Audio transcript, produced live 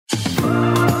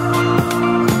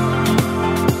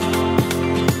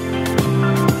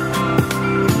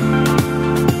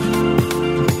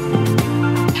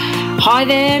Hi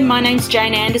there, my name's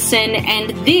Jane Anderson, and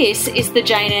this is the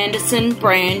Jane Anderson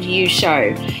Brand You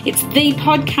Show. It's the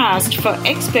podcast for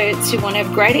experts who want to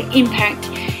have greater impact,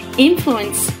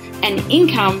 influence, and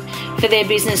income for their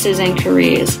businesses and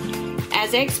careers.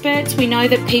 As experts, we know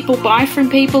that people buy from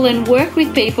people and work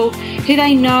with people who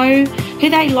they know, who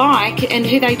they like, and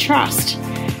who they trust.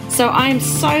 So I'm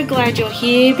so glad you're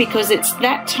here, because it's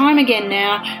that time again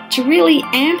now to really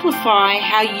amplify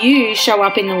how you show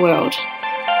up in the world.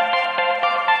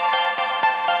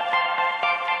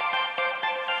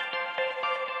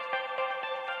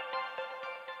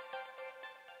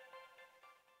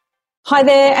 Hi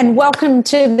there, and welcome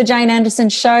to the Jane Anderson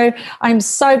Show. I'm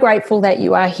so grateful that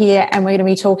you are here, and we're going to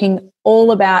be talking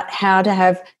all about how to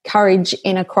have courage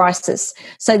in a crisis.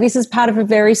 So this is part of a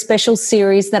very special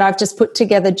series that I've just put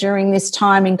together during this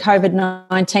time in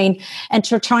COVID-19, and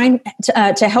to try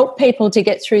to help people to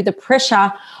get through the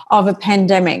pressure of a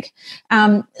pandemic.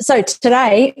 So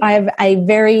today I have a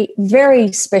very,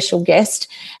 very special guest,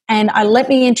 and let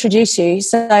me introduce you.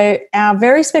 So our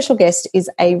very special guest is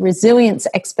a resilience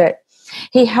expert.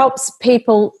 He helps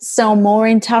people sell more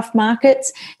in tough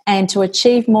markets and to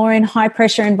achieve more in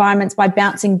high-pressure environments by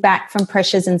bouncing back from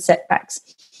pressures and setbacks.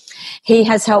 He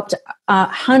has helped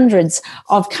hundreds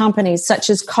of companies such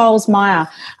as Coles Myer,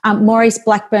 Maurice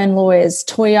Blackburn Lawyers,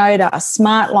 Toyota,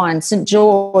 Smartline, St.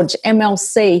 George,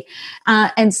 MLC.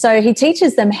 And so he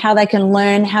teaches them how they can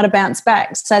learn how to bounce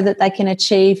back so that they can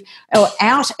achieve, or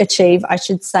out-achieve, I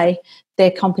should say,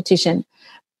 their competition.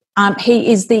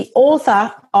 He is the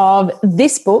author of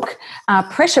this book,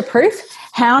 Pressure Proof: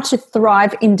 How to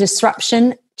Thrive in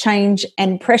Disruption, Change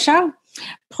and Pressure.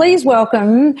 Please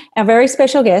welcome our very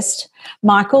special guest,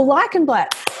 Michael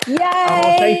Leichenblatt. Yay!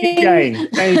 Oh, thank you, Jane.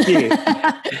 Thank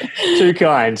you. Too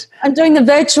kind. I'm doing the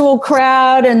virtual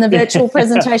crowd and the virtual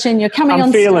presentation. You're coming on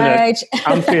stage.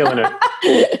 I'm feeling it.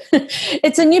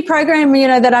 It's a new program,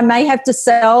 that I may have to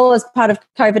sell as part of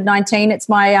COVID-19. It's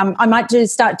my, I might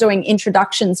start doing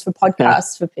introductions for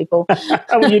podcasts for people.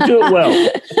 Oh, you do it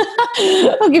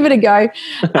well. I'll give it a go.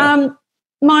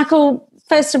 Michael,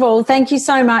 first of all, thank you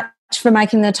so much for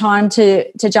making the time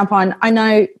to jump on. I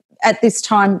know at this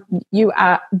time you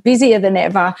are busier than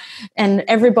ever, and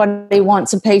everybody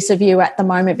wants a piece of you at the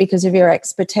moment because of your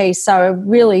expertise. So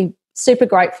really super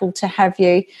grateful to have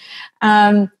you.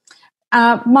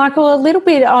 Michael, a little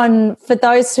bit for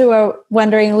those who are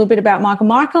wondering a little bit about Michael.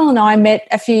 Michael and I met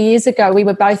a few years ago. We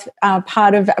were both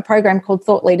part of a program called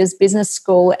Thought Leaders Business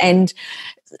School, and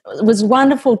it was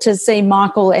wonderful to see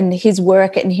Michael and his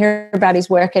work and hear about his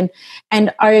work. And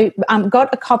I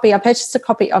purchased a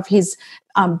copy of his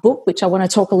book, which I want to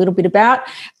talk a little bit about.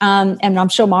 And I'm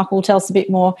sure Michael will tell us a bit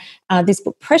more. This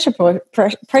book, Pressure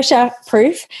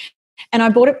Proof. And I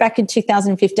bought it back in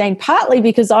 2015, partly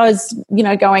because I was,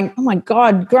 going, oh my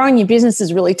God, growing your business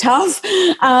is really tough.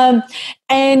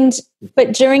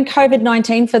 But during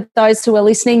COVID-19, for those who are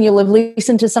listening, you'll have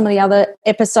listened to some of the other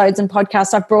episodes and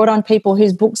podcasts. I've brought on people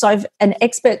whose books and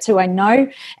experts who I know,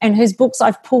 and whose books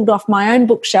I've pulled off my own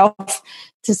bookshelf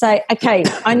to say, okay,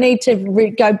 I need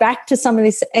to go back to some of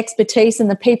this expertise and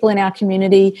the people in our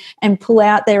community and pull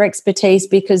out their expertise,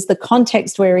 because the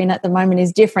context we're in at the moment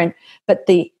is different, but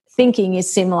the thinking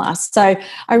is similar. So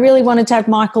I really wanted to have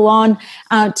Michael on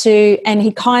and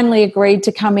he kindly agreed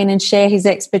to come in and share his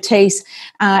expertise,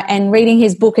 and reading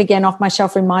his book again off my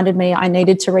shelf reminded me I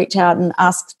needed to reach out and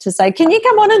ask to say, can you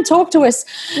come on and talk to us?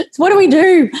 What do we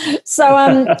do? So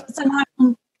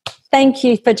Michael, thank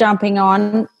you for jumping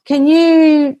on. Can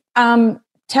you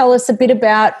tell us a bit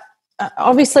about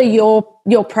obviously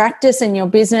your practice and your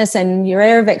business and your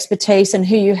area of expertise and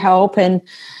who you help, and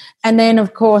then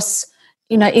of course,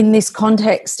 in this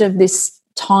context of this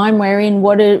time we're in,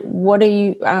 what are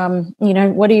you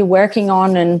what are you working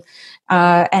on, and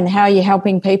how are you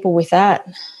helping people with that?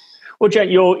 Well, Jane,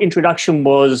 your introduction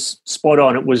was spot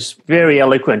on. It was very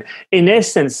eloquent. In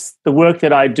essence, the work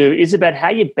that I do is about how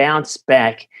you bounce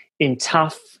back in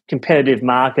tough, competitive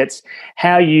markets,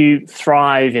 how you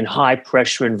thrive in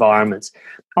high-pressure environments.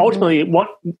 Ultimately, what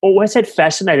always had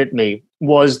fascinated me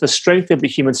was the strength of the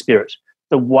human spirit,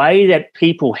 the way that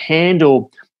people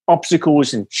handle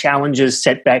obstacles and challenges,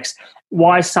 setbacks,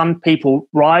 why some people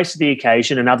rise to the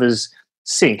occasion and others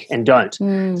sink and don't.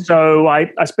 So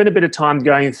I spent a bit of time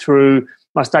going through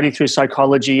my study through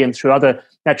psychology and through other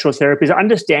natural therapies,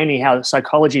 understanding how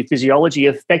psychology, physiology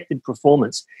affected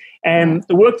performance. And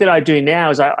the work that I do now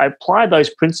is I apply those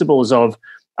principles of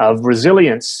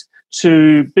resilience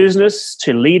to business,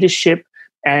 to leadership,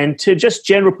 and to just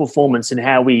general performance and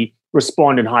how we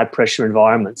respond in high-pressure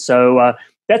environments. So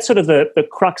that's sort of the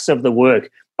crux of the work.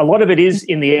 A lot of it is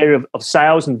in the area of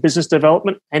sales and business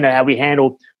development, and how we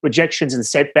handle rejections and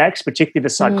setbacks, particularly the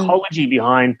psychology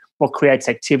behind what creates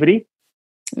activity,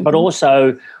 but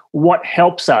also what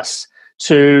helps us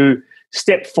to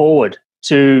step forward,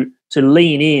 to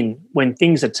lean in when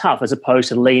things are tough as opposed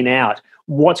to lean out.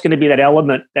 What's going to be that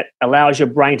element that allows your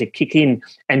brain to kick in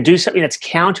and do something that's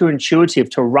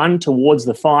counterintuitive, to run towards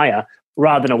the fire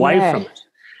rather than away from it.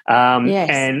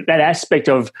 And that aspect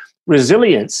of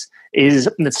resilience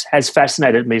has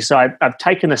fascinated me. So I've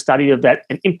taken a study of that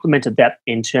and implemented that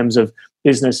in terms of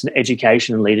business and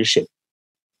education and leadership.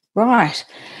 Right.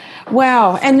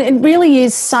 Wow. And it really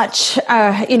is such,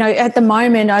 at the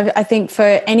moment, I think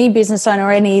for any business owner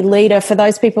or any leader, for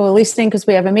those people who are listening, because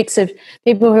we have a mix of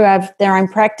people who have their own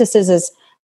practices as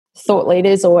thought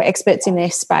leaders or experts in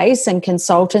their space and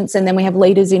consultants, and then we have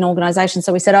leaders in organisations.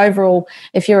 So we said overall,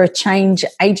 if you're a change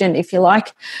agent, if you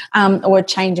like, or a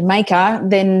change maker,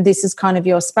 then this is kind of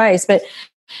your space. But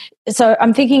so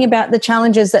I'm thinking about the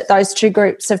challenges that those two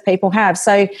groups of people have.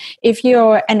 So if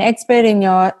you're an expert in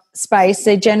your space,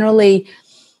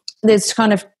 there's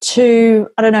kind of two,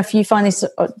 I don't know if you find this,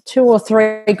 2 or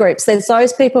 3 groups. There's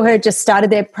those people who have just started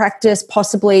their practice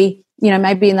possibly,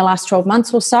 maybe in the last 12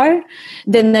 months or so.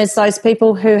 Then there's those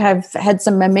people who have had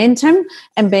some momentum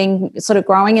and been sort of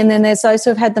growing. And then there's those who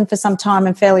have had them for some time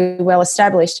and fairly well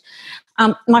established.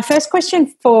 My first question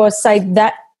for, say,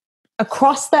 that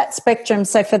across that spectrum,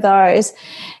 so for those,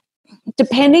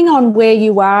 depending on where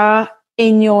you are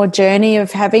in your journey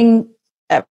of having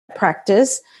a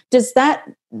practice, does that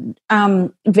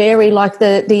vary, like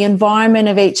the environment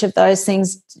of each of those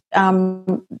things?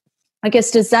 I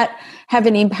guess, does that have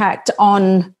an impact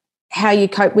on how you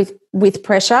cope with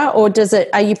pressure, or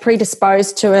are you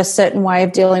predisposed to a certain way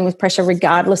of dealing with pressure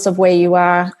regardless of where you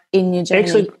are in your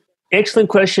journey? Excellent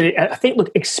question. I think, look,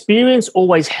 experience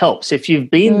always helps. If you've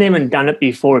been there and done it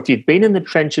before, if you've been in the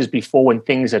trenches before when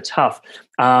things are tough,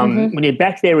 when you're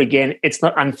back there again, it's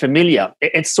not unfamiliar.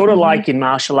 It's sort of like in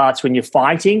martial arts when you're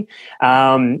fighting.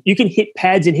 You can hit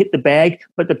pads and hit the bag,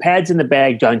 but the pads in the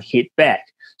bag don't hit back.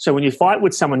 So when you fight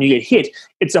with someone, you get hit,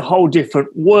 it's a whole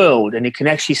different world, and it can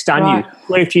actually stun you.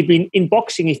 Where if you've been in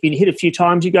boxing, if you've been hit a few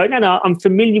times, you go, no, I'm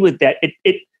familiar with that.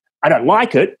 I don't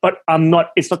like it, but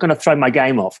it's not going to throw my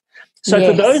game off. So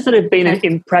for those that have been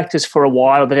in practice for a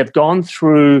while, that have gone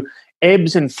through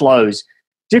ebbs and flows,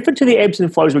 different to the ebbs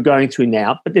and flows we're going through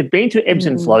now, but they've been through ebbs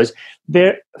and flows,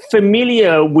 they're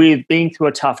familiar with being through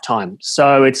a tough time.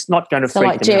 So it's not going to freak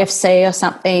like them out. GFC or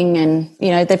something,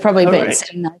 and, they've probably been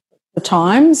seeing those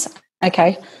times.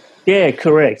 Okay. Yeah,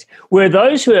 correct. Where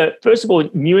those who are, first of all,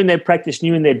 new in their practice,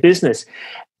 new in their business,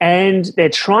 and they're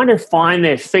trying to find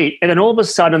their feet, and then all of a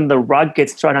sudden the rug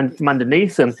gets thrown from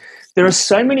underneath them, there are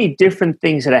so many different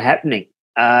things that are happening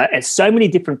and so many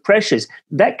different pressures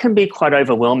that can be quite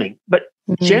overwhelming. But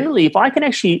generally, if I can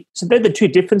actually, so they're the two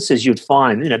differences you'd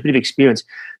find, a bit of experience.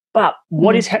 But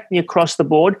what is happening across the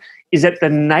board is that the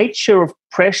nature of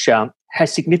pressure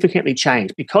has significantly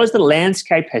changed. Because the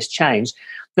landscape has changed,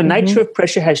 the nature of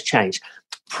pressure has changed.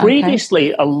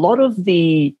 Previously, a lot of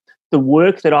the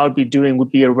work that I would be doing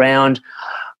would be around,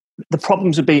 the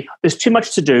problems would be, there's too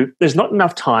much to do, there's not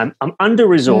enough time, I'm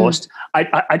under-resourced,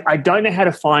 I don't know how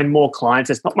to find more clients,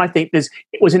 that's not my thing.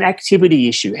 It was an activity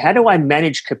issue. How do I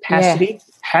manage capacity?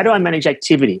 How do I manage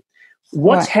activity?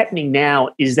 What's happening now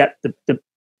is that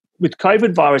with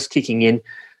COVID virus kicking in,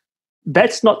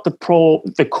 that's not the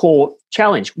core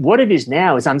challenge. What it is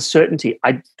now is uncertainty.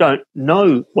 I don't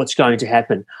know what's going to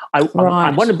happen. I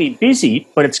want to be busy,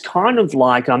 but it's kind of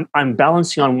like I'm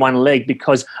balancing on one leg,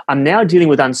 because I'm now dealing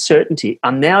with uncertainty.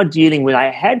 I'm now dealing with,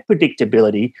 I had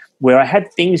predictability where I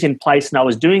had things in place and I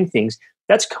was doing things.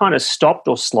 That's kind of stopped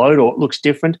or slowed, or it looks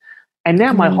different. And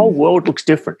now my whole world looks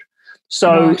different.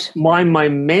 So my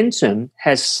momentum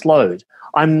has slowed.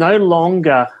 I'm no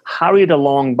longer hurried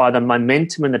along by the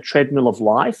momentum and the treadmill of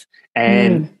life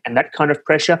and that kind of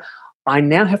pressure. I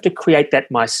now have to create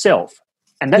that myself.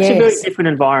 And that's a very different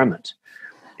environment.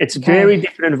 It's a very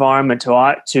different environment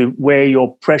to where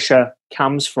your pressure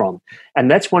comes from.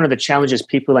 And that's one of the challenges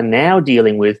people are now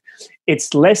dealing with.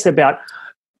 It's less about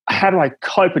how do I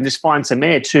cope and just find some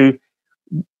air, to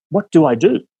what do I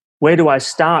do? Where do I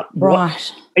start?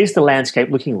 What is the landscape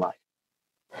looking like?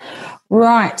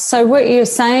 Right. So what you're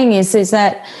saying is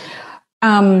that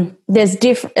there's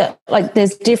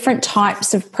different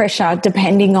types of pressure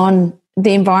depending on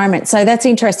the environment. So that's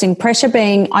interesting. Pressure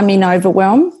being, I'm in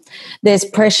overwhelm. There's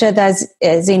pressure that's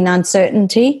as in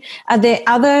uncertainty. Are there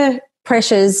other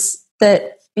pressures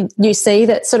that you see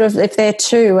that sort of, if there are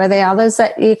two, are there others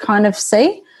that you kind of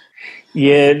see?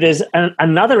 Yeah, there's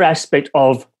another aspect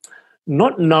of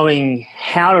not knowing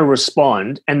how to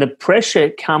respond, and the pressure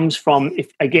comes from,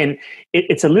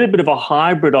 it's a little bit of a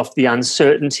hybrid of the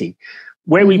uncertainty.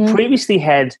 Where we previously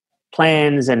had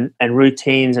plans and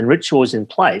routines and rituals in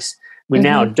place, we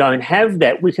now don't have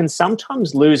that. We can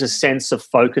sometimes lose a sense of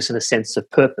focus and a sense of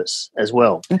purpose as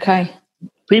well. Okay.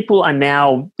 People are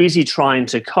now busy trying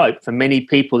to cope. For many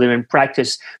people, they're in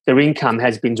practice, their income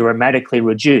has been dramatically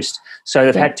reduced. So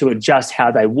they've had to adjust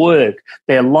how they work,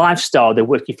 their lifestyle, they're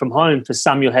working from home. For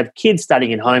some, you'll have kids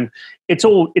studying at home. It's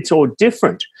all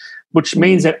different, which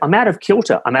means that I'm out of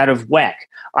kilter, I'm out of whack.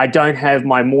 I don't have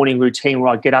my morning routine where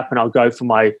I get up and I'll go for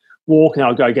my walk and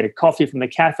I'll go get a coffee from the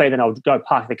cafe, then I'll go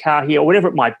park the car here or whatever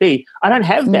it might be. I don't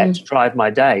have that to drive my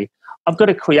day. I've got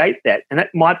to create that. And that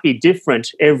might be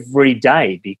different every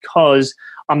day because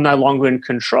I'm no longer in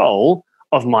control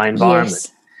of my environment.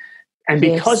 Yes. And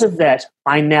because of that,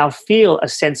 I now feel a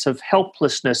sense of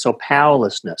helplessness or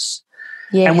powerlessness.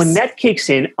 Yes. And when that kicks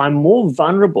in, I'm more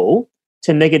vulnerable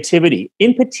to negativity.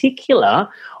 In particular,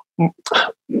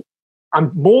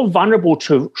 I'm more vulnerable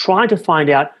to trying to find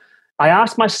out. I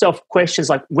ask myself questions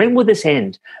like, when will this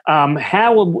end?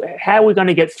 How are we going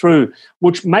to get through?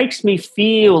 Which makes me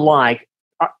feel like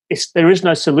there is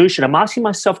no solution. I'm asking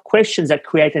myself questions that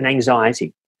create an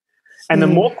anxiety. And the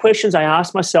more questions I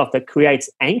ask myself that creates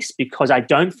angst because I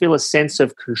don't feel a sense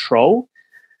of control,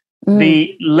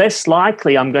 the less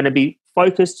likely I'm going to be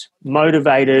focused,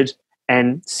 motivated,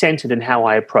 and centered in how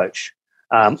I approach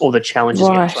all the challenges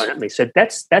get thrown at me. So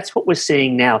that's what we're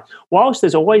seeing now. Whilst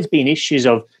there's always been issues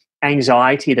of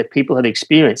anxiety that people have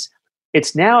experienced,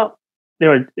 it's now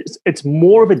it's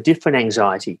more of a different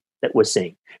anxiety that we're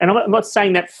seeing. And I'm not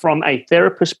saying that from a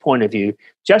therapist point of view,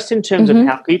 just in terms of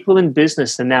how people in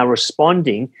business are now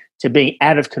responding to being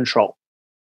out of control.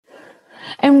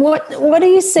 And what do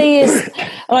you see as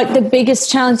like the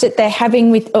biggest challenge that they're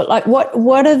having with, like,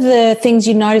 what are the things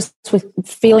you notice with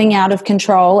feeling out of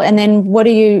control? And then what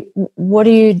do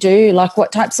you do? Like,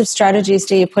 what types of strategies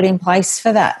do you put in place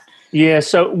for that? Yeah,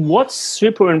 so what's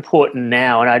super important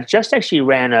now, and I just actually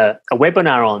ran a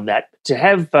webinar on that, to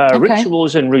have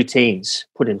rituals and routines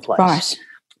put in place. Right.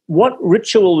 What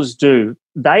rituals do,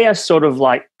 they are sort of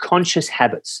like conscious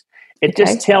habits. It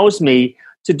just tells me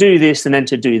to do this and then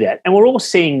to do that. And we're all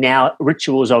seeing now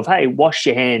rituals of, hey, wash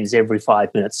your hands every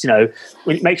 5 minutes,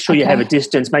 make sure you have a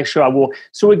distance, make sure I walk.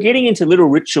 So we're getting into little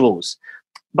rituals.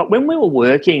 But when we were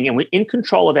working and we're in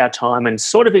control of our time and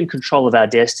sort of in control of our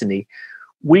destiny,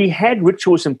 we had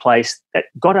rituals in place that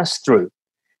got us through.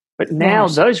 But now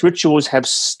those rituals have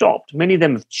stopped. Many of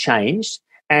them have changed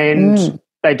and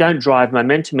they don't drive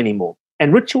momentum anymore.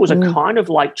 And rituals are kind of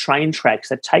like train tracks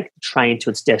that take the train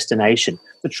to its destination.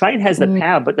 The train has the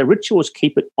power, but the rituals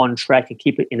keep it on track and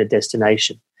keep it in a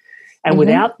destination. And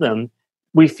without them,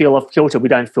 we feel off kilter. We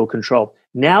don't feel control.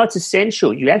 Now it's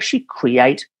essential. You actually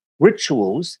create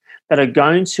rituals that are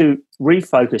going to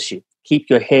refocus you, keep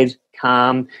your head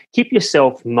calm, keep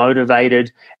yourself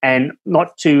motivated, and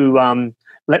not to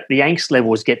let the angst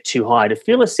levels get too high, to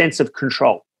feel a sense of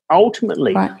control.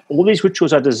 Ultimately, all these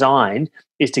rituals are designed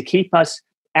is to keep us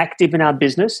active in our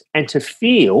business and to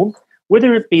feel,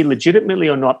 whether it be legitimately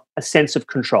or not, a sense of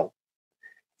control.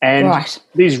 And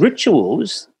these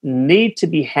rituals need to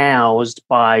be housed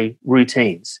by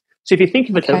routines. So if you think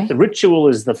of it, the ritual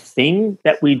is the thing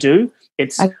that we do.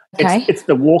 It's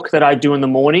the walk that I do in the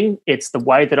morning. It's the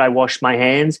way that I wash my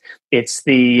hands. It's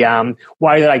the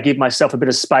way that I give myself a bit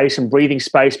of space and breathing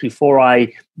space before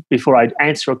I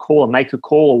answer a call or make a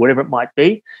call or whatever it might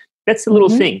be. That's the little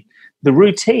thing. The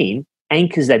routine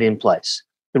anchors that in place.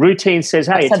 The routine says,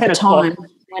 hey, at 10 o'clock.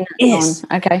 Yes.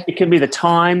 Okay. It can be the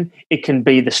time. It can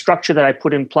be the structure that I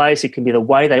put in place. It can be the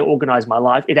way they organize my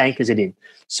life. It anchors it in.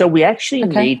 So we actually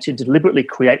need to deliberately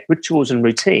create rituals and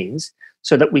routines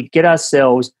so that we get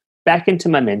ourselves back into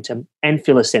momentum and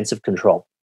feel a sense of control.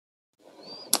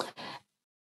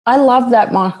 I love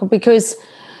that, Michael, because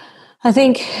I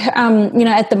think,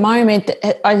 at the moment,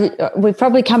 we've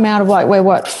probably come out of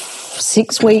we're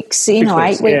 6 weeks in or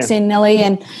 8 weeks in, Nelly,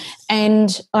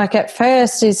 and like at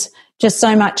first is just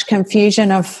so much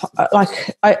confusion of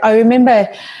I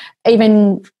remember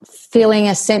even feeling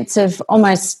a sense of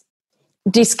almost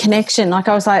disconnection. Like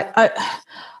I was like,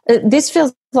 this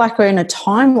feels like we're in a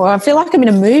time where I feel like I'm in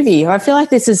a movie. I feel like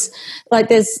this is like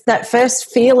there's that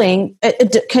first feeling, a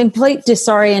complete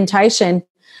disorientation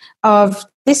of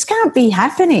this can't be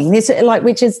happening. This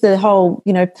which is the whole,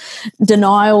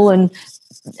 denial and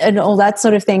all that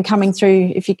sort of thing coming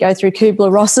through if you go through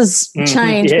Kubler-Ross's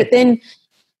change. But then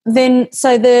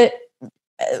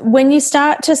when you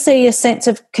start to see a sense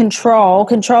of control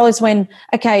is when,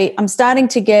 I'm starting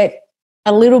to get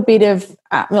a little bit of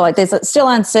like there's still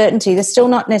uncertainty. There's still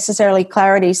not necessarily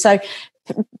clarity. So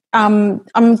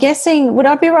I'm guessing, would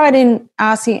I be right in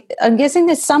asking, I'm guessing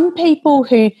there's some people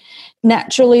who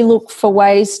naturally look for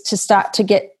ways to start to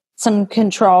get some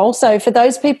control. So for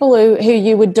those people who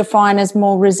you would define as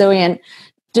more resilient,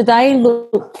 do they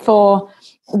look for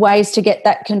ways to get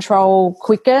that control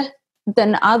quicker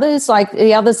than others? Like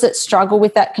the others that struggle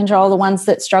with that control, the ones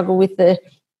that struggle with the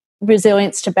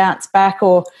resilience to bounce back,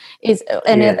 or is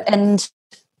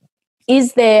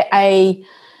there a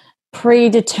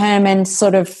predetermined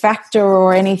sort of factor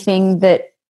or anything that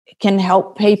can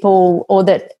help people, or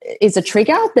that is a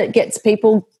trigger that gets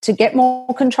people to get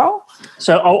more control?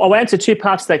 So I'll answer two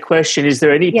parts to that question. Is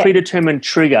there any predetermined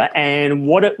trigger, and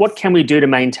what can we do to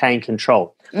maintain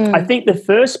control? I think the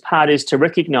first part is to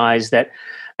recognize that,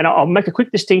 and I'll make a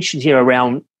quick distinction here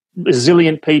around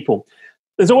resilient people.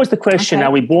 There's always the question, are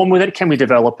we born with it? Can we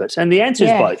develop it? And the answer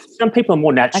is both. Some people are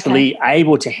more naturally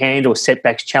able to handle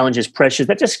setbacks, challenges, pressures.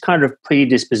 That's just kind of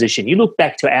predisposition. You look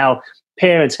back to our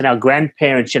parents and our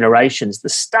grandparents' generations, the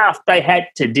stuff they had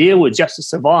to deal with just to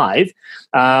survive.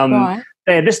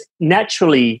 They're just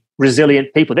naturally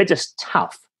resilient people. They're just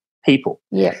tough people.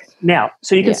 Yeah. Now,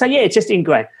 so you can say, it's just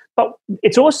ingrained. But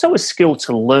it's also a skill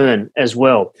to learn as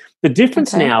well. The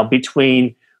difference now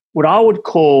between what I would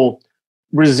call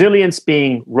resilience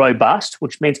being robust,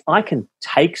 which means I can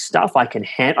take stuff,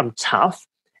 I'm tough,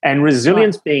 and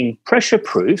resilience being pressure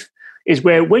proof is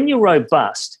where when you're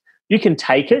robust, you can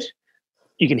take it,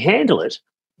 you can handle it,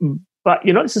 but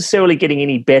you're not necessarily getting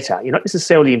any better. You're not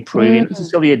necessarily improving, you're not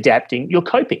necessarily adapting, you're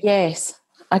coping. Yes.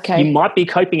 Okay. You might be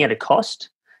coping at a cost.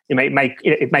 It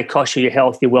may cost you your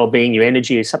health, your well-being, your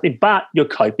energy or something, but you're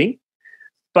coping.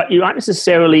 But you aren't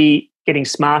necessarily getting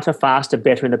smarter, faster,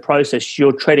 better in the process.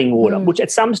 You're treading water, which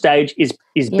at some stage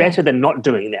is better than not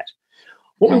doing that.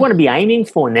 What we want to be aiming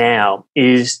for now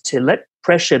is to let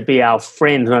pressure be our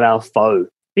friend, not our foe.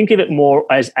 Think of it more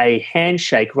as a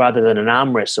handshake rather than an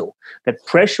arm wrestle. That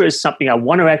pressure is something I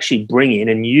want to actually bring in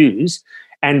and use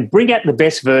and bring out the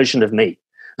best version of me.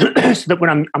 So that when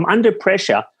I'm under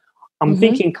pressure, I'm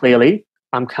thinking clearly,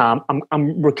 I'm calm,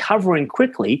 I'm recovering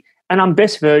quickly, and I'm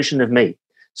best version of me.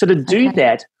 So to do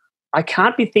that, I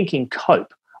can't be thinking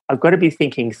cope. I've got to be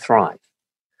thinking thrive.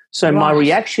 So my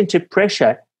reaction to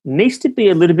pressure needs to be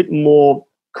a little bit more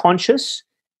conscious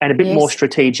and a bit more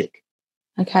strategic.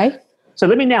 Okay. So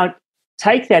let me now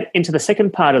take that into the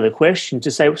second part of the question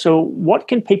to say, so what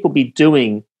can people be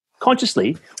doing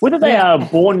consciously, whether they are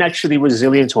born naturally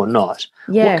resilient or not?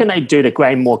 What can they do to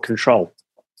gain more control?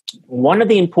 One of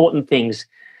the important things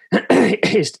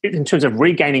is, in terms of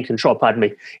regaining control,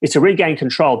 is to regain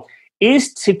control,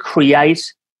 is to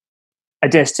create a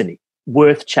destiny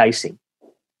worth chasing.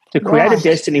 To create a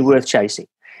destiny worth chasing.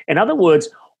 In other words,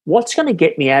 what's going to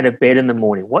get me out of bed in the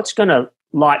morning? What's going to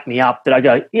light me up that I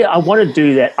go, I want to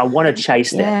do that. I want to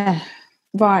chase that. Yeah,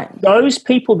 right. Those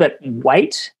people that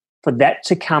wait for that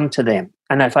to come to them.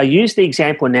 And if I use the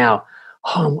example now,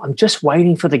 I'm just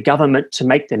waiting for the government to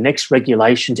make the next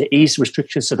regulation to ease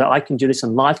restrictions so that I can do this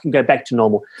and life can go back to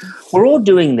normal. We're all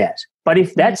doing that. But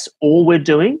if that's all we're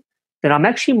doing, then I'm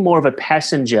actually more of a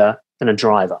passenger than a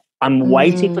driver. I'm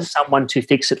waiting for someone to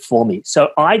fix it for me. So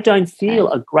I don't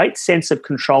feel a great sense of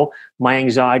control. My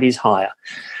anxiety is higher.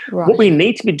 Right. What we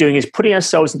need to be doing is putting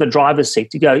ourselves in the driver's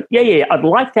seat to go, I'd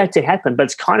like that to happen, but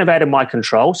it's kind of out of my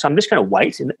control. So I'm just going to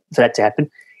wait for that to happen.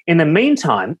 In the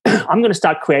meantime, I'm going to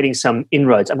start creating some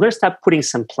inroads. I'm going to start putting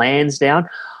some plans down.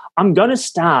 I'm going to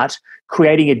start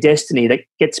creating a destiny that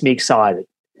gets me excited,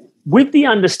 with the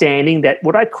understanding that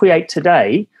what I create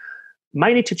today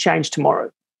may need to change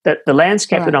tomorrow. That the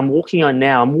landscape that I'm walking on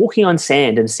now, I'm walking on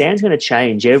sand, and sand's going to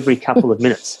change every couple of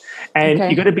minutes. And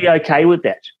you've got to be okay with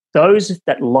that. Those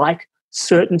that like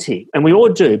certainty, and we all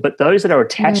do, but those that are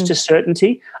attached to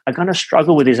certainty are going to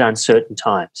struggle with these uncertain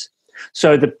times.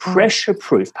 So the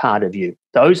pressure-proof part of you,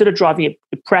 those that are driving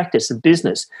a practice, a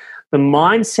business, the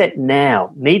mindset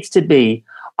now needs to be,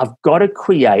 I've got to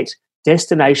create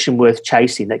destination worth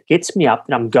chasing that gets me up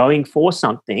and I'm going for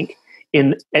something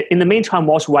in the meantime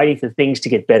whilst waiting for things to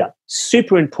get better.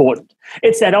 Super important.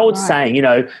 It's that old saying,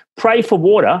 pray for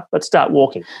water, but start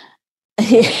walking.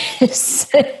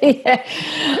 Yes.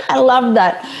 I love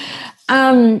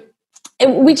that.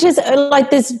 Which is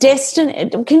like this destiny.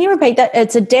 Can you repeat that?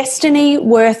 It's a destiny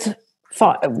worth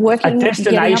working. A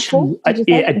destination.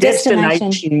 A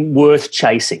destination worth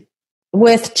chasing.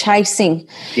 Worth chasing.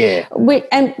 Yeah.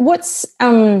 And what's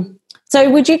so?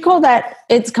 Would you call that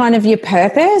it's kind of your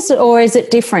purpose, or is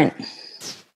it different?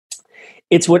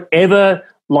 It's whatever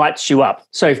lights you up.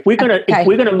 So if we're gonna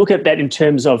look at that in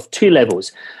terms of two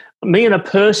levels, me on a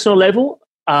personal level,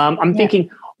 I'm thinking,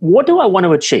 what do I want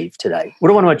to achieve today? What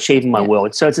do I want to achieve in my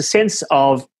world? So it's a sense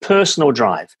of personal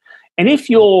drive. And if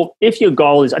your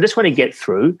goal is, I just want to get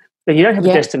through, then you don't have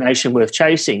a destination worth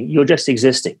chasing. You're just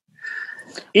existing.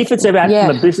 If it's about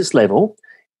from a business level,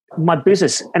 my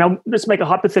business, and let's make a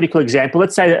hypothetical example.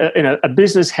 Let's say a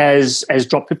business has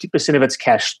dropped 50% of its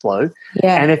cash flow,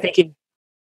 and they're thinking,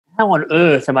 how on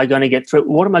earth am I going to get through?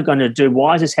 What am I going to do?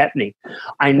 Why is this happening?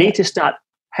 I need to start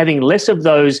having less of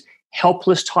those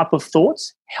helpless type of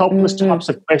thoughts, helpless types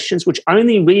of questions, which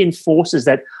only reinforces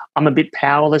that I'm a bit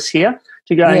powerless here,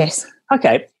 to go,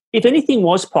 okay, if anything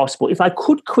was possible, if I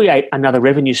could create another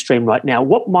revenue stream right now,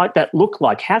 what might that look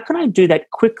like? How can I do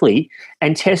that quickly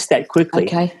and test that quickly?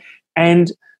 Okay.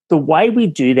 And the way we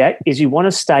do that is you want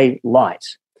to stay light.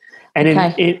 And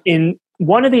in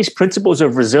one of these principles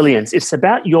of resilience, it's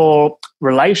about your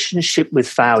relationship with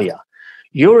failure,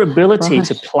 your ability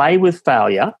to play with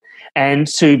failure and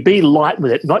to be light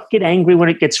with it, not get angry when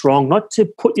it gets wrong, not to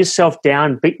put yourself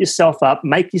down, beat yourself up,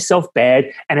 make yourself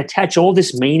bad, and attach all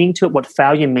this meaning to it, what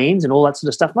failure means and all that sort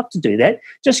of stuff. Not to do that.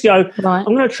 Just go, I'm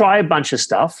going to try a bunch of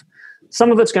stuff.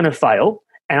 Some of it's going to fail,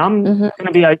 and I'm going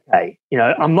to be okay.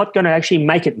 I'm not going to actually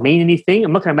make it mean anything.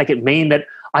 I'm not going to make it mean that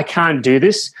I can't do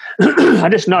this. I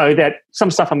just know that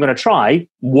some stuff I'm going to try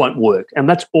won't work, and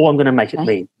that's all I'm going to make it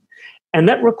mean. And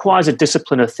that requires a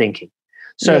discipline of thinking.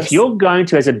 So if you're going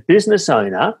to, as a business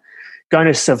owner, going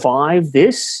to survive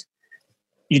this,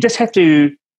 you just have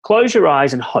to close your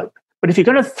eyes and hope. But if you're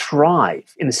going to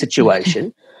thrive in the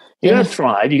situation, you're going to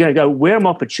thrive, you're going to go, where are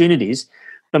my opportunities?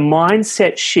 The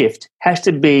mindset shift has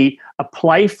to be a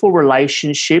playful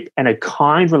relationship and a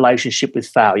kind relationship with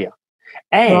failure.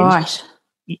 And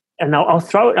and I'll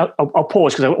throw it. I'll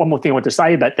pause because one more thing I want to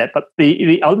say about that. But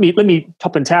let me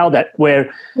top and tail that,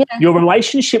 where your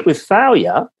relationship with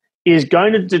failure is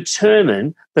going to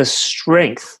determine the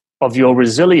strength of your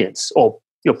resilience or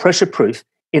your pressure proof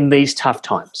in these tough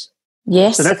times.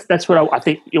 Yes. So that's what I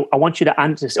think. I want you to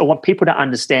understand. I want people to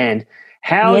understand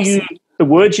how the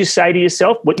words you say to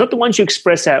yourself, but not the ones you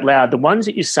express out loud, the ones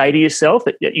that you say to yourself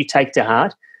that you take to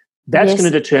heart. That's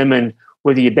going to determine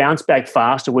whether you bounce back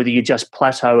fast or whether you just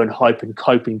plateau and hope and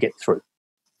cope and get through.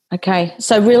 Okay.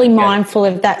 So really mindful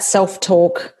of that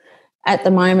self-talk at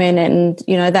the moment, and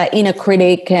that inner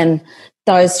critic and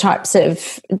those types of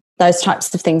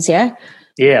things.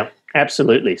 Yeah,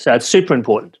 absolutely. So it's super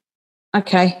important.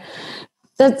 Okay,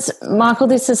 that's Michael.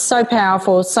 This is so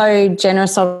powerful, so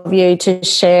generous of you to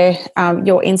share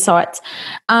your insights.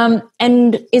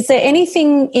 And is there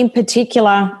anything in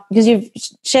particular, because you've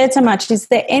shared so much, is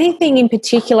there anything in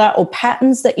particular or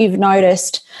patterns that you've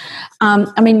noticed?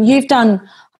 You've done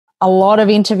a lot of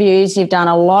interviews, you've done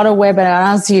a lot of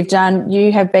webinars,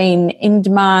 you have been in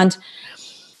demand.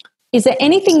 Is there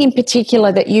anything in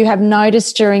particular that you have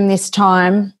noticed during this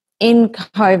time in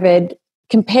COVID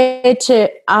compared to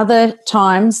other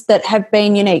times that have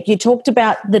been unique? You talked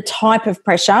about the type of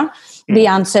pressure, the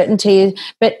uncertainty,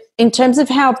 but in terms of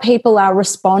how people are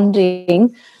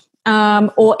responding,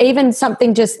 or even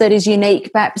something just that is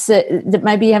unique, perhaps that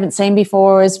maybe you haven't seen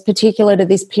before or is particular to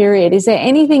this period. Is there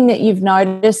anything that you've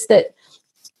noticed that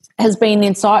has been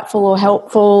insightful or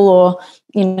helpful or,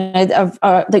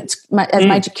 that has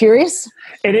made you curious?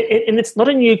 And it's not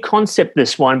a new concept,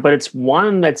 this one, but it's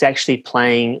one that's actually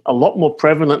playing a lot more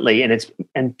prevalently,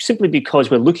 and simply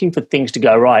because we're looking for things to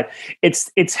go right.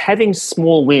 It's having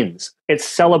small wins. It's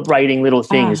celebrating little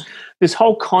things. This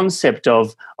whole concept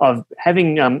of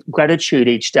having gratitude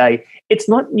each day, it's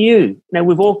not new. Now,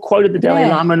 we've all quoted the Dalai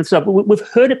Lama and stuff, but we've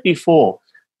heard it before.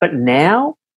 But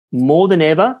now, more than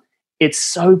ever, it's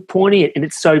so poignant and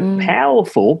it's so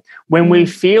powerful when we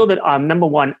feel that I'm, number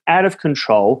one, out of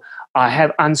control, I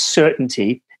have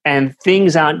uncertainty, and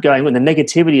things aren't going with the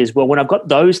negativity as well. When I've got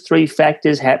those three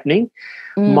factors happening,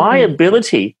 my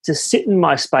ability to sit in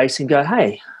my space and go,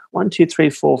 hey, 1, 2,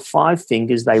 3, 4, 5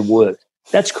 fingers, they work.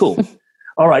 That's cool.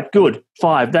 All right, good.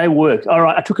 5, they worked. All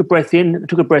right, I took a breath in, I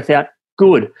took a breath out.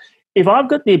 Good. If I've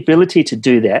got the ability to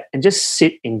do that and just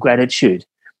sit in gratitude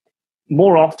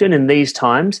more often in these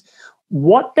times,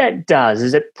 what that does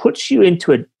is it puts you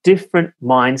into a different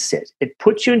mindset. It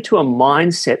puts you into a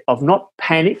mindset of not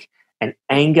panic and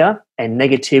anger and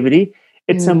negativity.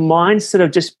 It's a mindset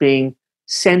of just being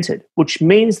centered, which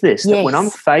means this, that when I'm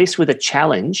faced with a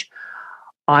challenge,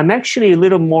 I'm actually a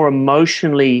little more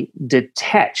emotionally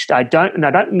detached. I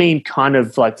don't mean kind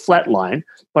of like flatline,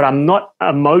 but I'm not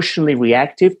emotionally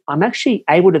reactive. I'm actually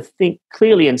able to think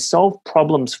clearly and solve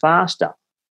problems faster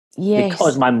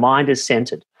because my mind is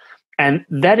centered. And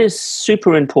that is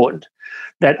super important,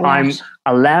 that I'm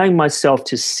allowing myself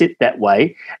to sit that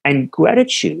way. And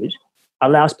gratitude,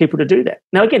 allows people to do that.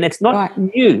 Now, again, it's not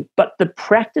new, but the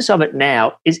practice of it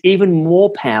now is even more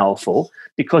powerful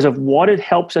because of what it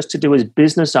helps us to do as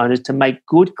business owners to make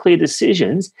good, clear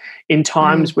decisions in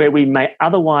times where we may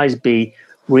otherwise be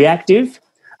reactive,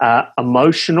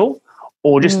 emotional,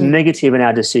 or just negative in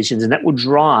our decisions. And that will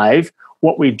drive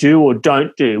what we do or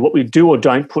don't do, what we do or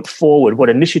don't put forward, what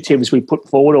initiatives we put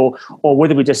forward, or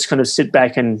whether we just kind of sit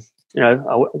back and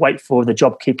wait for the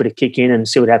JobKeeper to kick in and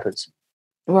see what happens.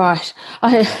 Right.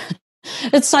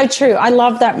 It's so true. I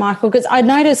love that, Michael, because I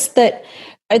noticed that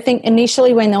I think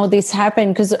initially when all this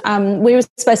happened, because we were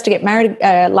supposed to get married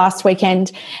last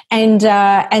weekend, and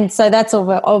so that's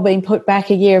all been put back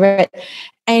a year.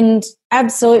 And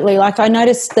absolutely, like I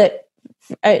noticed that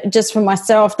just for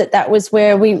myself, that was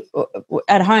where we,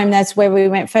 at home, that's where we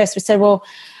went first. We said, well,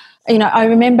 I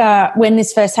remember when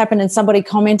this first happened and somebody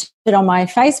commented on my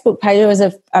Facebook page, it was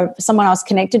someone I was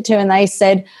connected to, and they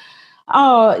said,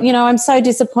 oh, I'm so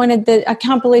disappointed that I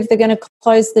can't believe they're going to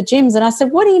close the gyms. And I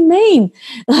said, what do you mean?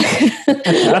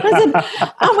 I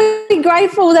said, aren't we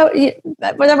grateful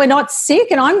that we're not sick?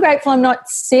 And I'm grateful I'm not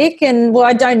sick. And, well,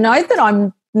 I don't know that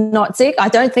I'm not sick. I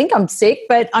don't think I'm sick,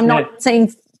 but I'm not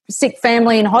seeing sick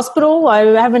family in hospital. I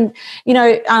haven't,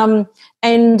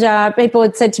 and people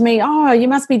had said to me, oh, you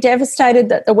must be devastated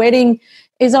that the wedding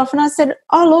is off. And I said,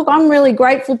 oh, look, I'm really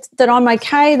grateful that I'm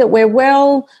okay, that we're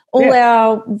well. All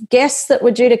our guests that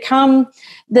were due to come,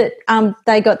 that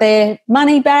they got their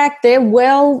money back. They're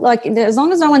well. Like, as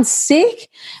long as no one's sick,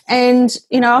 and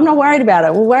I'm not worried about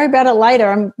it. We'll worry about it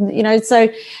later. So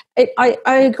I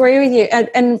agree with you,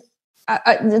 and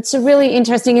it's a really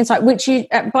interesting insight. Which you,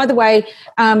 by the way,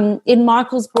 in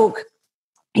Michael's book,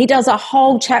 he does a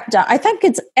whole chapter. I think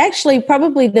it's actually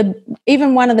probably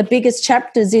even one of the biggest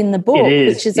chapters in the book,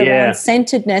 which is around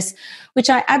centeredness, which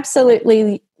I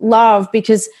absolutely love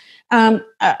because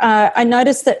I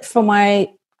noticed that for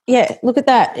look at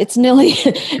that. It's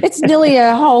nearly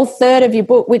a whole third of your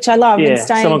book, which I love. Yeah,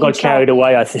 someone got carried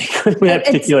away, I think, with that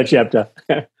particular chapter.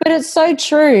 But it's so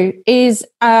true, is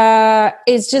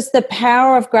just the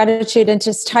power of gratitude and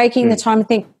just taking the time to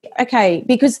think, okay,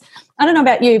 because I don't know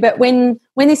about you, but when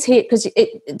this hit, because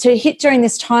to hit during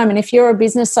this time, and if you're a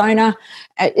business owner,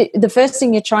 the first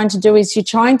thing you're trying to do is you're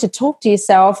trying to talk to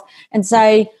yourself and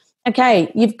say,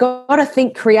 okay, you've got to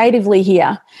think creatively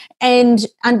here. And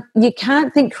you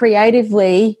can't think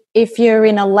creatively if you're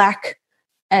in a lack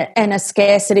and a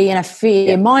scarcity and a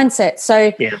fear mindset.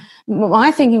 So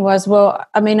my thinking was, well,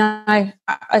 I mean, I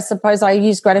suppose I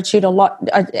use gratitude a lot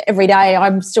every day.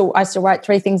 I still write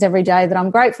 3 things every day that I'm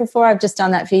grateful for. I've just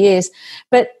done that for years.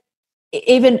 But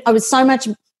even I was so much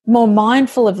more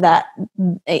mindful of that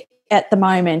at the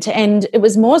moment. And it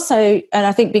was more so, and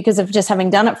I think because of just having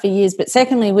done it for years, but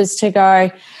secondly was to go,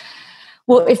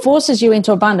 well, it forces you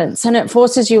into abundance and it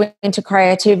forces you into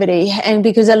creativity, and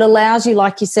because it allows you,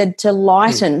 like you said, to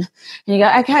lighten. And you go,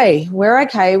 okay, we're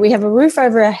okay. We have a roof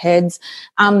over our heads.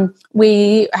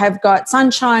 We have got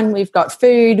sunshine. We've got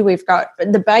food. We've got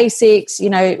the basics.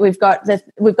 We've got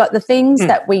the things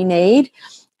that we need.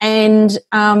 And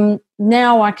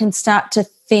now I can start to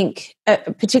think,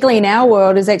 particularly in our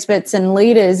world as experts and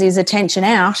leaders, is attention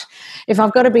out. If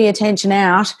I've got to be attention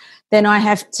out, then I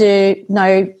have to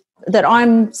know that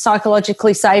I'm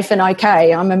psychologically safe and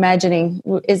okay, I'm imagining.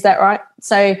 Is that right?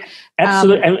 So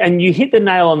absolutely. And you hit the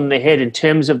nail on the head in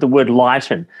terms of the word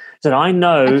lighten. That I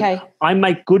know I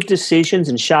make good decisions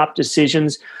and sharp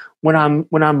decisions when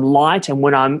I'm light and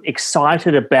when I'm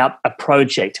excited about a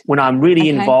project, when I'm really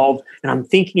involved and I'm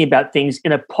thinking about things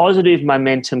in a positive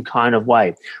momentum kind of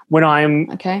way. When I'm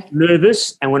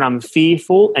nervous and when I'm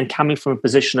fearful and coming from a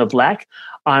position of lack,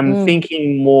 I'm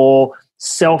thinking more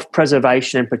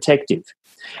self-preservation and protective.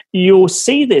 You'll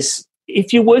see this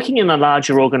if you're working in a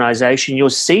larger organization. You'll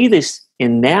see this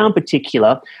in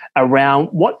particular around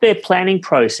what their planning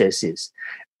process is.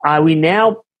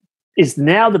 Is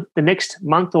now the next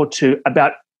month or two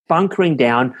about bunkering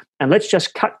down and let's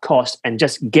just cut costs and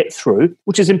just get through,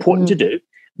 which is important to do.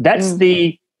 That's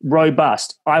the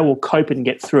robust, I will cope and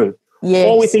get through. Yes.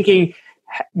 Or we're thinking,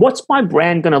 what's my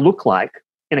brand going to look like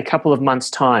in a couple of months'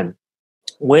 time?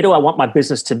 Where do I want my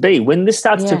business to be? When this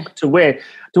starts to where,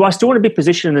 do I still want to be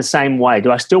positioned in the same way?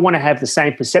 Do I still want to have the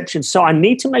same perception? So I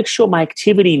need to make sure my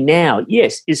activity now,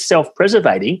 yes, is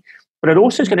self-preservating, but it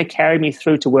also is going to carry me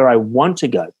through to where I want to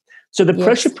go. So the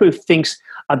pressure proof thinks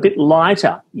a bit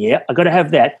lighter. Yeah, I got to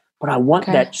have that, but I want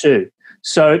that too.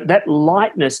 So that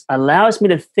lightness allows me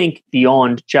to think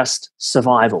beyond just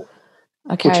survival,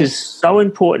 which is so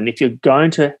important if you're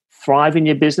going to thrive in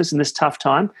your business in this tough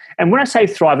time. And when I say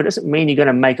thrive, it doesn't mean you're going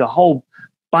to make a whole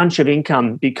bunch of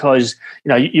income because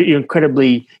you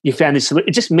found this.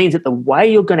 It just means that the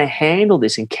way you're going to handle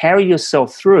this and carry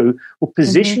yourself through will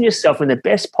position yourself in the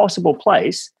best possible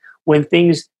place when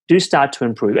things do start to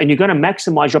improve, and you're going to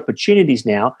maximize your opportunities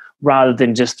now rather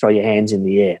than just throw your hands in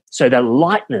the air. So that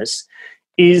lightness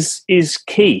is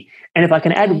key. And if I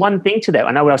can add one thing to that,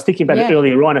 I know I was thinking about it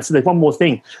earlier on. I said there's one more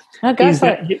thing.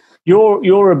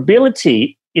 Your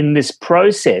ability in this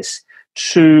process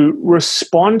to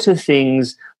respond to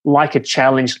things like a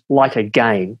challenge, like a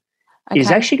game,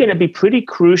 is actually going to be pretty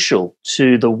crucial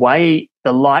to the way,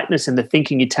 the lightness and the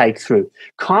thinking you take through.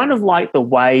 Kind of like the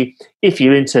way, if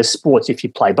you're into sports, if you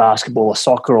play basketball or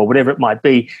soccer or whatever it might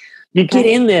be, you get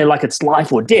in there like it's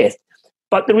life or death.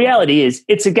 But the reality is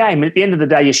it's a game. And at the end of the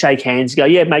day, you shake hands, you go,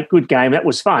 yeah, mate, good game. That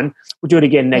was fun. We'll do it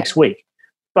again next week.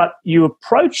 But you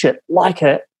approach it like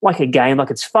a game, like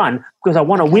it's fun, because I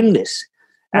want to win this.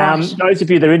 Those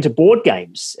of you that are into board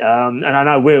games, and I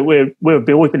know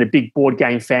we've always been a big board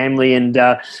game family, and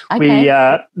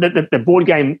the board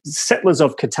game Settlers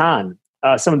of Catan.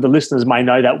 Some of the listeners may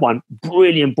know that one.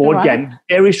 Brilliant board game,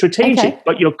 very strategic,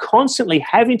 but you're constantly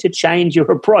having to change your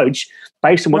approach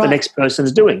based on what the next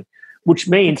person's doing, which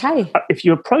means if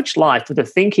you approach life with the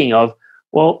thinking of,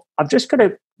 well, I've just got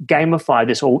to gamify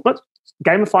this, or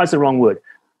gamify is the wrong word,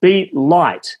 be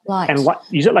light. And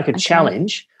use it like a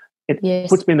challenge. It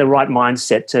puts me in the right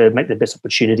mindset to make the best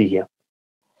opportunity here.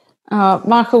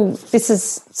 Michael, this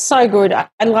is so good. I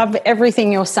love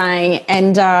everything you're saying,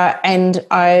 and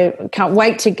I can't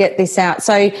wait to get this out.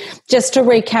 So just to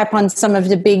recap on some of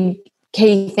the big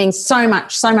key things, so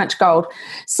much gold.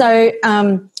 So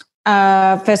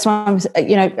first one,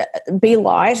 be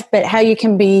light, but how you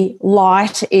can be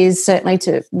light is certainly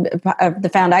the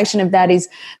foundation of that is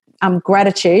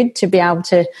gratitude, to be able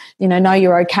to, know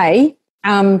you're okay.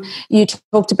 You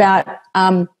talked about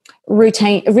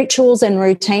rituals and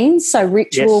routines. So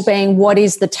ritual being what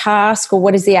is the task or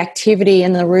what is the activity,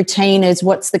 and the routine is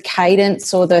what's the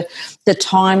cadence or the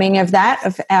timing of that.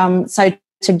 So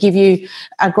to give you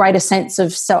a greater sense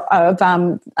of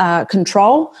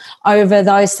control over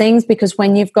those things, because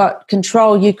when you've got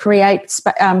control, you create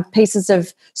pieces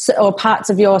of or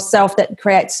parts of yourself that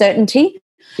create certainty.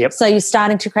 Yep. So you're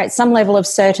starting to create some level of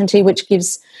certainty, which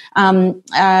gives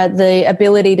the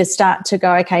ability to start to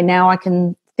go, okay, now I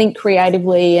can think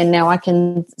creatively, and now I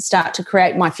can start to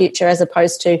create my future, as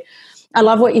opposed to, I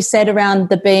love what you said around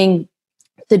the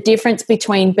difference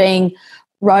between being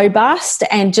robust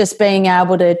and just being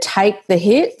able to take the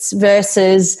hits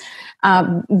versus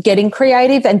getting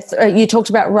creative. And you talked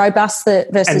about robust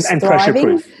versus and thriving. Pressure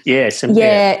proof. Yes.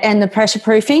 And the pressure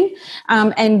proofing,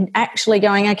 and actually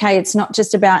going, okay, it's not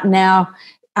just about now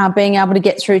being able to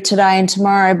get through today and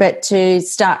tomorrow, but to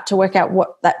start to work out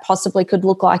what that possibly could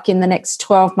look like in the next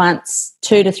 12 months,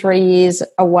 2 to 3 years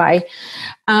away.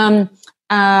 I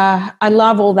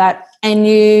love all that. And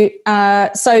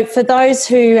so for those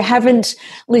who haven't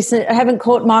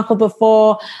caught Michael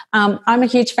before, I'm a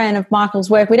huge fan of Michael's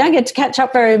work. We don't get to catch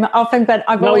up very often, but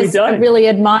I've always really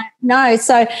admired.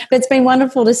 But it's been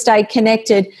wonderful to stay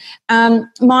connected.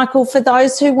 Michael, for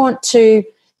those who want to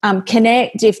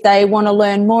connect, if they want to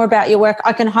learn more about your work,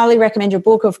 I can highly recommend your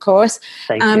book, of course.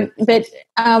 Thank you. But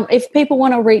if people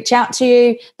want to reach out to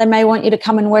you, they may want you to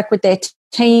come and work with their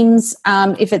teams,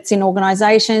 if it's in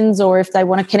organisations, or if they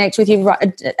want to connect with you,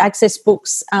 access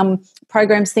books,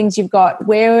 programs, things you've got,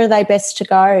 where are they best to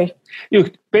go? Your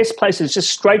best place is just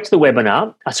straight to the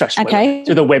webinar,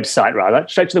 to the website rather,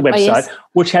 straight to the website,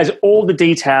 which has all the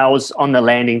details on the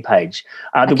landing page.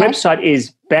 The website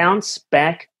is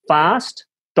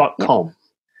bouncebackfast.com.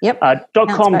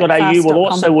 .com.au will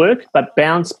also work, but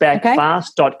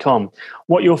bouncebackfast.com.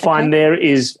 What you'll find there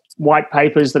is white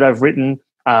papers that I've written.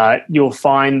 You'll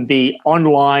find the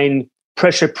online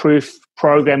pressure proof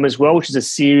program as well, which is a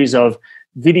series of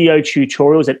video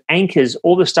tutorials that anchors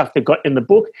all the stuff they've got in the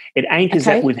book. It anchors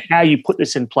that with how you put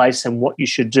this in place and what you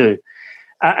should do.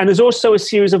 And there's also a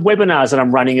series of webinars that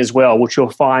I'm running as well, which you'll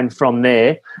find from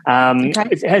there.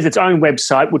 It has its own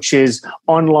website, which is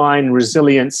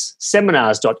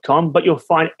onlineresilienceseminars.com, but you'll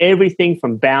find everything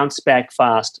from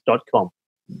bouncebackfast.com.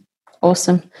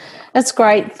 Awesome. That's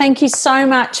great. Thank you so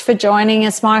much for joining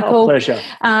us, Michael. Pleasure.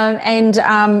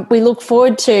 And we look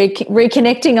forward to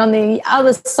reconnecting on the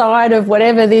other side of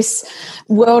whatever this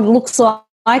world looks like.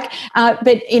 But,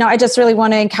 I just really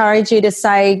want to encourage you to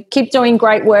say, keep doing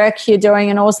great work. You're doing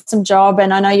an awesome job,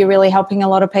 and I know you're really helping a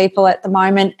lot of people at the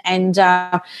moment. And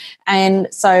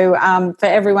so for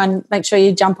everyone, make sure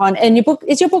you jump on. And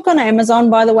is your book on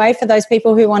Amazon, by the way, for those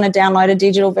people who want to download a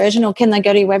digital version, or can they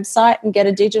go to your website and get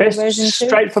a digital version too?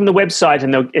 Straight from the website,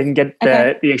 and get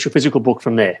the actual physical book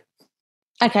from there.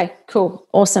 Okay, cool.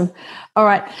 Awesome. All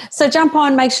right. So jump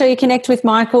on, make sure you connect with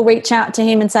Michael, reach out to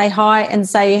him and say hi and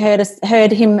say you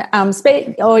heard him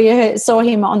speak or saw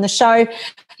him on the show.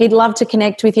 He'd love to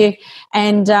connect with you.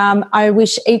 And I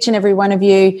wish each and every one of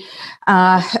you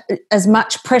as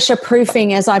much pressure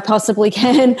proofing as I possibly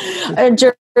can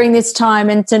during this time,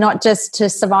 and to not just to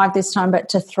survive this time, but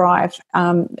to thrive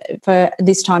for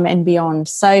this time and beyond.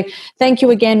 So thank you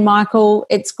again, Michael.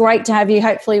 It's great to have you.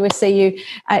 Hopefully we'll see you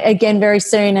again very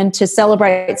soon, and to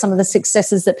celebrate some of the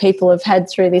successes that people have had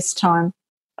through this time.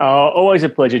 Always a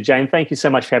pleasure, Jane. Thank you so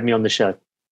much for having me on the show.